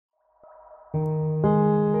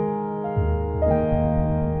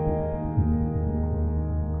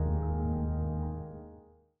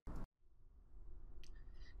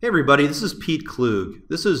Hey everybody, this is Pete Kluge.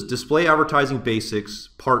 This is Display Advertising Basics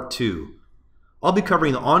Part 2. I'll be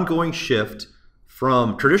covering the ongoing shift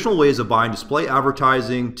from traditional ways of buying display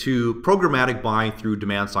advertising to programmatic buying through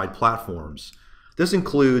demand-side platforms. This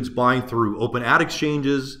includes buying through open ad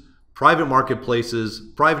exchanges, private marketplaces,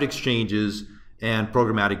 private exchanges, and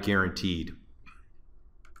programmatic guaranteed.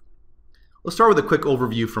 Let's start with a quick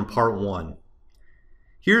overview from Part 1.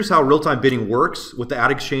 Here's how real-time bidding works with the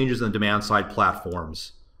ad exchanges and demand-side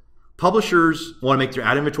platforms. Publishers want to make their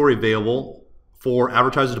ad inventory available for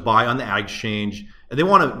advertisers to buy on the ad exchange, and they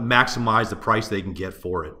want to maximize the price they can get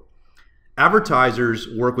for it. Advertisers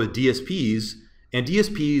work with DSPs, and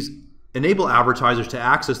DSPs enable advertisers to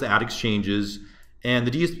access the ad exchanges, and the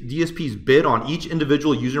DSPs bid on each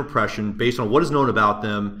individual user impression based on what is known about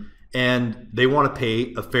them, and they want to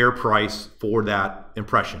pay a fair price for that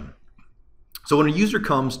impression. So when a user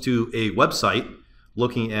comes to a website,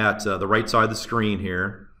 looking at the right side of the screen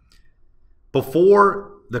here,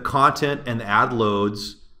 before the content and the ad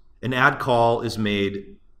loads, an ad call is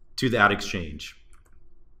made to the ad exchange.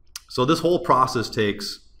 So this whole process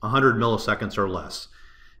takes 100 milliseconds or less.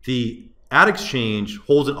 The ad exchange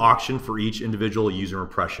holds an auction for each individual user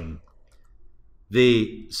impression.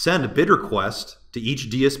 They send a bid request to each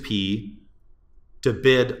DSP to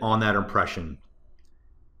bid on that impression.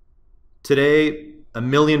 Today, 1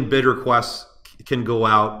 million bid requests can go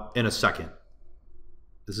out in a second.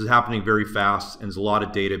 This is happening very fast, and there's a lot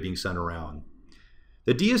of data being sent around.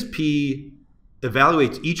 The DSP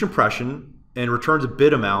evaluates each impression and returns a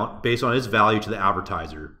bid amount based on its value to the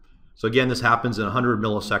advertiser. So again, this happens in 100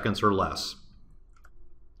 milliseconds or less.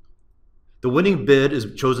 The winning bid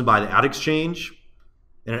is chosen by the ad exchange,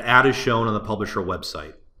 and an ad is shown on the publisher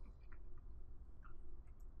website.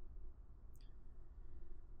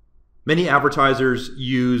 Many advertisers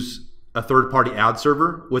use a third-party ad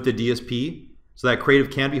server with the DSP. So that creative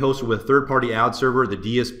can be hosted with a third-party ad server. The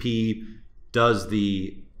DSP does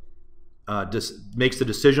makes the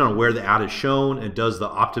decision on where the ad is shown and does the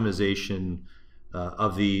optimization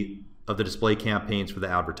of the display campaigns for the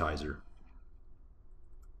advertiser.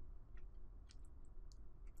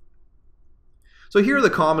 So here are the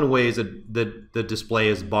common ways that the display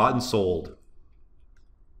is bought and sold.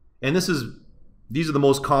 And these are the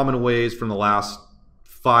most common ways from the last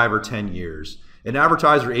 5 or 10 years. An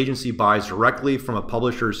advertiser agency buys directly from a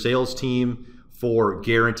publisher's sales team for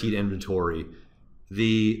guaranteed inventory.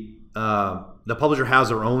 The publisher has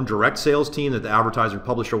their own direct sales team that the advertiser and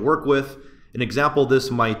publisher work with. An example of this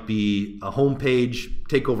might be a homepage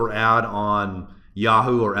takeover ad on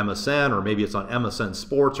Yahoo or MSN, or maybe it's on MSN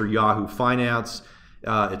Sports or Yahoo Finance.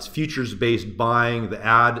 It's futures-based buying. The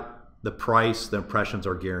ad, the price, the impressions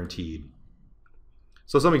are guaranteed.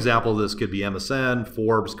 So some example of this could be MSN,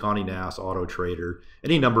 Forbes, Condé Nast, Auto Trader,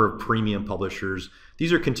 any number of premium publishers.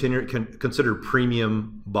 These are considered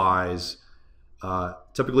premium buys,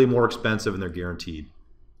 typically more expensive, and they're guaranteed.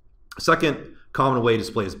 Second common way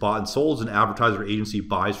display is bought and sold is an advertiser agency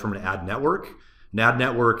buys from an ad network. An ad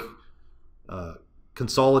network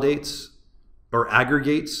consolidates or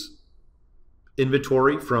aggregates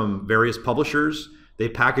inventory from various publishers. They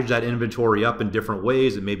package that inventory up in different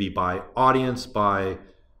ways. It may be by audience, by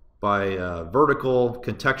vertical,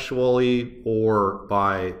 contextually, or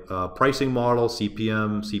by pricing model,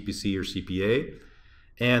 CPM, CPC, or CPA.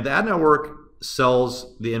 And the ad network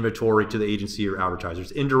sells the inventory to the agency or advertisers.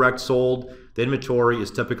 Indirect sold, the inventory is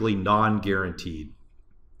typically non-guaranteed.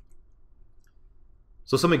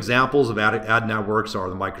 So some examples of ad networks are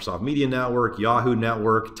the Microsoft Media Network, Yahoo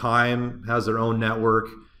Network, Time has their own network,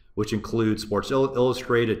 which includes Sports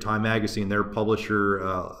Illustrated, Time Magazine, their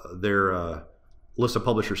publisher, their list of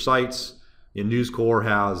publisher sites. News Corp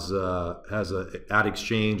has an ad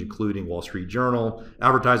exchange, including Wall Street Journal.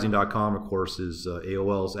 Advertising.com, of course, is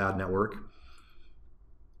AOL's ad network.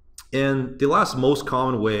 And the last most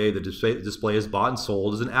common way the display is bought and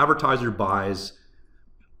sold is an advertiser buys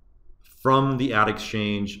from the ad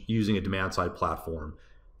exchange using a demand-side platform.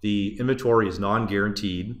 The inventory is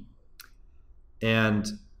non-guaranteed, and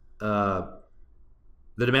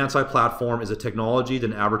the demand-side platform is a technology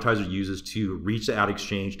that an advertiser uses to reach the ad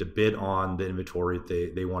exchange to bid on the inventory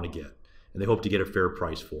that they want to get, and they hope to get a fair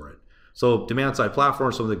price for it. So demand-side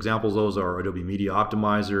platforms, some of the examples of those are Adobe Media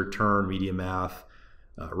Optimizer, Turn, Media Math,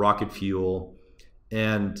 Rocket Fuel,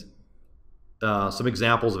 and some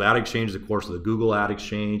examples of ad exchanges, of course, are the Google Ad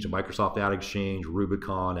Exchange, the Microsoft Ad Exchange,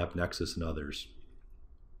 Rubicon, AppNexus, and others.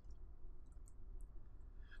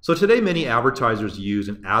 So today, many advertisers use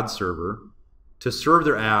an ad server to serve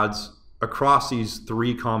their ads across these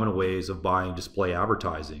 3 common ways of buying display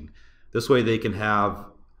advertising. This way they can have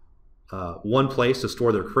one place to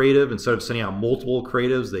store their creative. Instead of sending out multiple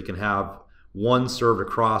creatives, they can have one served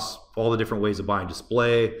across all the different ways of buying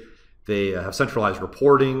display. They have centralized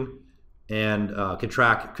reporting and can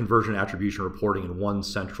track conversion attribution reporting in one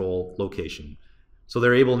central location. So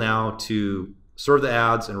they're able now to serve the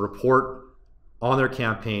ads and report on their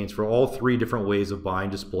campaigns for all three different ways of buying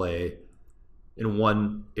display in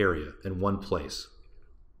one area, in one place.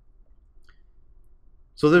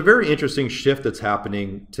 So there's a very interesting shift that's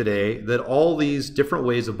happening today, that all these different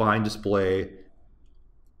ways of buying display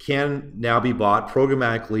can now be bought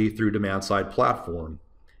programmatically through demand-side platform.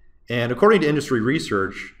 And according to industry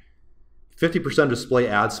research, 50% of display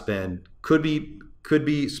ad spend could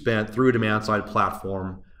be spent through a demand-side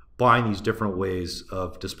platform buying these different ways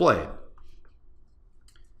of display.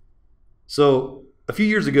 So a few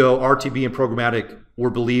years ago, RTB and Programmatic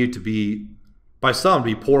were believed to be, by some, to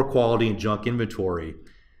be poor quality and junk inventory.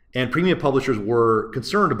 And premium publishers were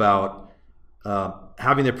concerned about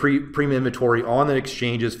having their premium inventory on the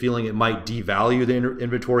exchanges, feeling it might devalue the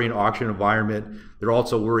inventory and auction environment. They're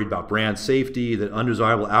also worried about brand safety, that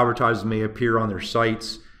undesirable advertisers may appear on their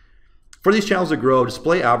sites. For these channels to grow,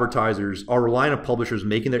 display advertisers are relying on publishers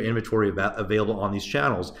making their inventory available on these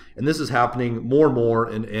channels. And this is happening more and more,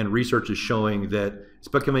 and research is showing that it's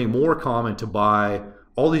becoming more common to buy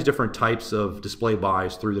all these different types of display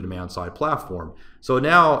buys through the demand-side platform. So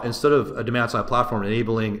now, instead of a demand-side platform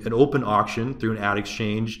enabling an open auction through an ad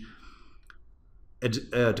exchange, a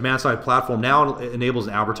demand-side platform now enables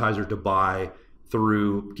an advertiser to buy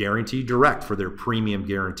through Guaranteed Direct for their premium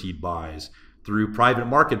guaranteed buys, through private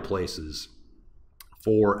marketplaces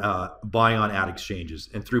for buying on ad exchanges,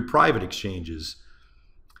 and through private exchanges.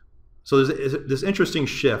 So there's this interesting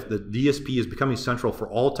shift that DSP is becoming central for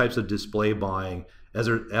all types of display buying as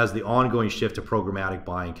the ongoing shift to programmatic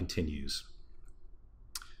buying continues.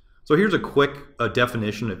 So here's a quick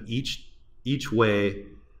definition of each way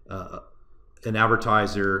an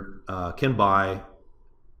advertiser can buy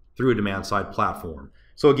through a demand-side platform.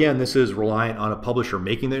 So again, this is reliant on a publisher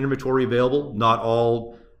making the inventory available. Not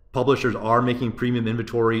all publishers are making premium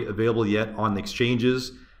inventory available yet on the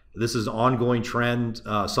exchanges. This is an ongoing trend.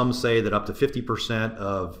 Some say that up to 50%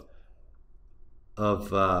 of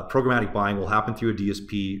programmatic buying will happen through a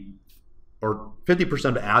DSP, or 50%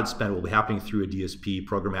 of ad spend will be happening through a DSP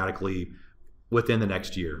programmatically within the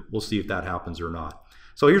next year. We'll see if that happens or not.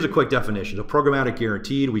 So here's a quick definition. So programmatic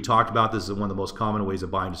guaranteed, we talked about this, is one of the most common ways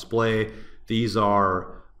of buying display. These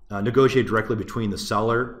are negotiated directly between the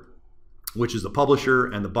seller, which is the publisher,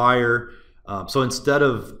 and the buyer. So instead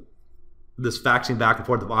of this faxing back and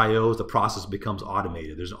forth of IOs, the process becomes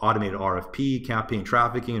automated. There's an automated RFP, campaign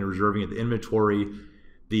tracking, and reserving of the inventory.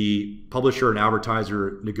 The publisher and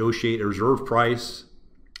advertiser negotiate a reserve price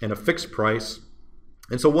and a fixed price.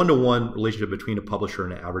 And so one-to-one relationship between a publisher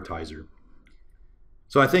and an advertiser.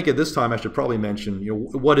 So I think at this time I should probably mention,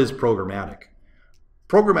 what is programmatic?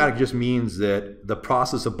 Programmatic just means that the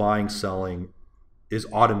process of buying, selling is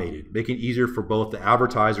automated, making it easier for both the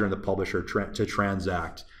advertiser and the publisher to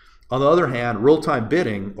transact. On the other hand, real-time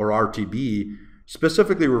bidding, or RTB,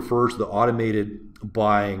 specifically refers to the automated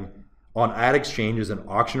buying on ad exchanges and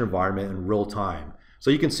auction environment in real time.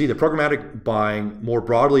 So you can see that programmatic buying more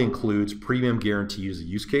broadly includes premium guarantee as a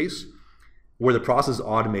use case, where the process is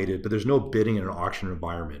automated, but there's no bidding in an auction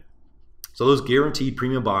environment. So those guaranteed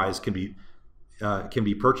premium buys can be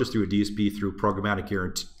purchased through a DSP through programmatic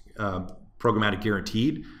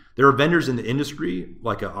guaranteed. There are vendors in the industry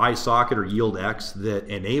like an iSocket or YieldX that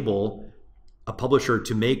enable a publisher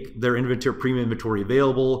to make their premium inventory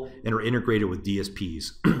available and are integrated with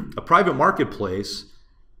DSPs. A private marketplace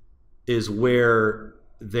is where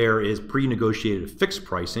there is pre-negotiated fixed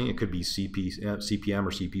pricing. It could be CPM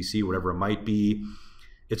or CPC, whatever it might be.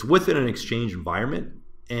 It's within an exchange environment,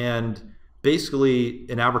 and basically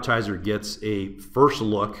an advertiser gets a first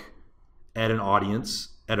look at an audience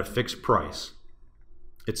at a fixed price.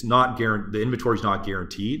 It's not the inventory is not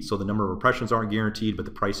guaranteed, so the number of impressions aren't guaranteed, but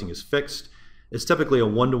the pricing is fixed. It's typically a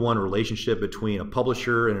one-to-one relationship between a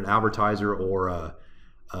publisher and an advertiser, or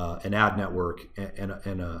an ad network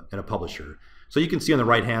and a publisher. So you can see on the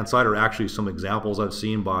right-hand side are actually some examples I've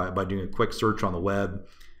seen by doing a quick search on the web.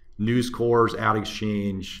 News Corps Ad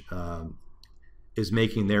Exchange is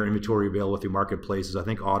making their inventory available through marketplaces. I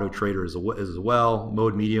think Auto Trader is as well.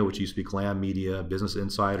 Mode Media, which used to be Glam Media, Business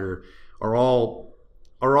Insider, are all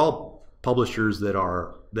publishers that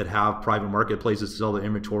have private marketplaces to sell their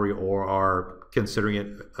inventory, or are considering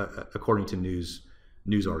it according to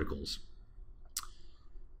news articles.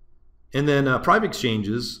 And then private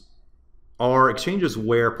exchanges are exchanges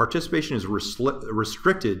where participation is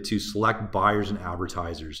restricted to select buyers and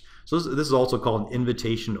advertisers. So this is also called an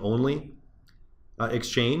invitation-only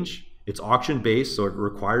exchange. It's auction-based, so it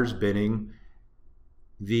requires bidding.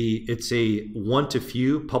 It's a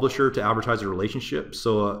one-to-few publisher-to-advertiser relationship.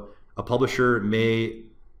 So a publisher may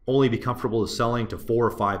only be comfortable selling to 4 or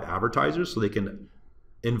 5 advertisers, so they can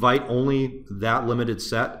invite only that limited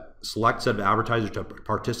select set of advertisers to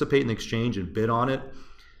participate in the exchange and bid on it.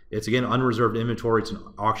 It's again unreserved inventory. It's an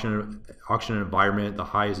auction environment. The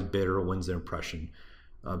highest bidder wins the impression.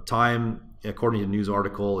 Time, according to a news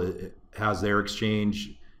article, it has their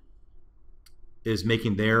exchange is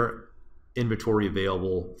making their inventory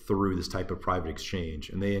available through this type of private exchange,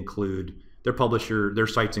 and they include their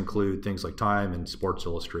sites include things like Time and Sports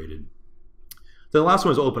Illustrated. The last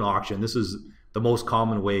one is open auction. This is the most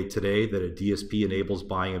common way today that a DSP enables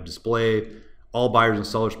buying of display. All buyers and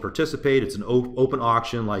sellers participate. It's an open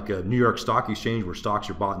auction like a New York Stock Exchange where stocks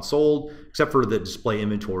are bought and sold, except for the display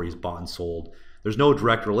inventory is bought and sold. There's no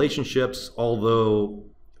direct relationships, although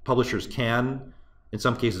publishers can, in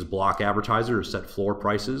some cases, block advertisers or set floor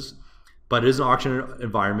prices. But it is an auction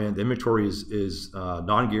environment. The inventory is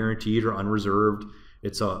non-guaranteed or unreserved.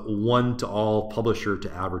 It's a one-to-all publisher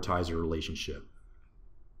to advertiser relationship.